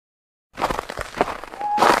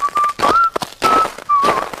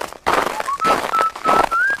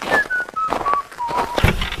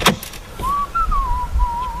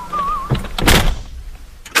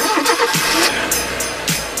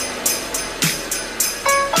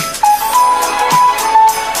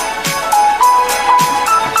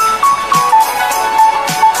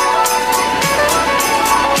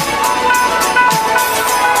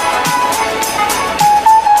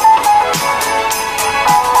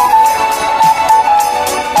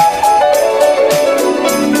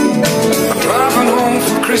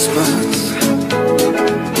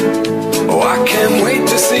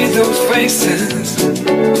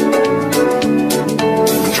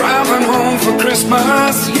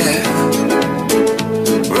Christmas, yeah.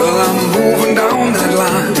 Well, I'm moving down that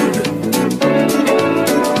line,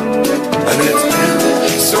 and it's been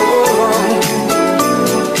so long,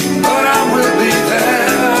 but I will be there.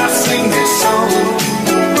 I sing this song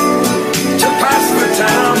to pass the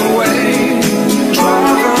time away,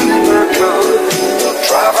 driving in my car,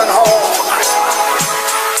 driving home for Christmas.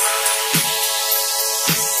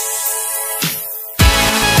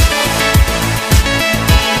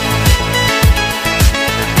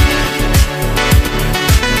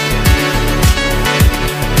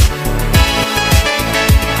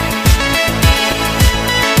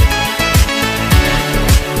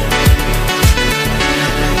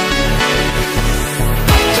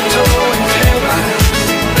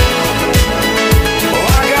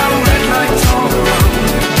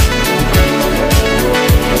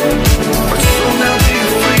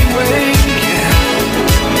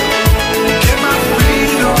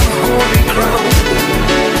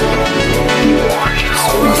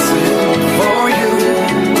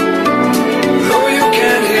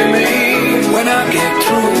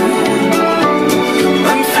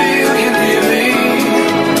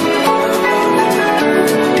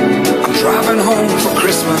 Driving home for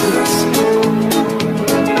Christmas,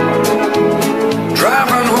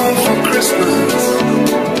 driving home for Christmas,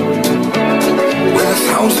 with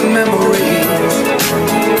 1,000 memories.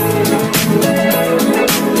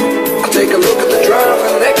 I take a look at